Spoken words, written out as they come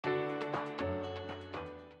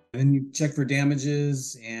And then you check for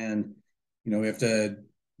damages, and we have to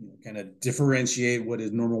kind of differentiate what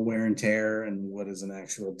is normal wear and tear and what is an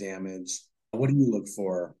actual damage. What do you look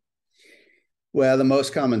for? Well, the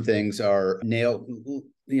most common things are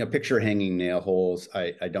picture hanging nail holes.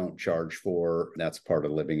 I don't charge for. That's part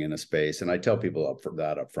of living in a space. And I tell people up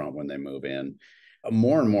front when they move in.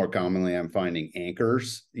 More and more commonly, I'm finding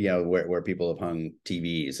anchors, where people have hung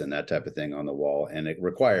TVs and that type of thing on the wall. And it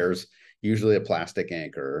requires usually a plastic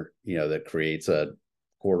anchor, that creates a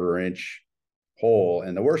 1/4 inch hole.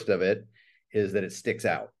 And the worst of it is that it sticks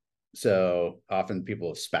out. So often people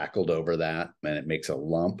have spackled over that and it makes a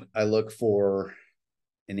lump. I look for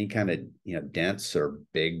any kind of, dents or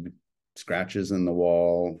big scratches in the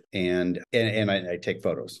wall, and I take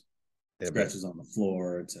photos. Scratches on the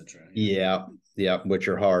floor, etc. Yeah, yeah, which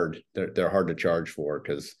are hard. They're hard to charge for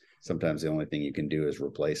because sometimes the only thing you can do is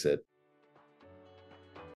replace it.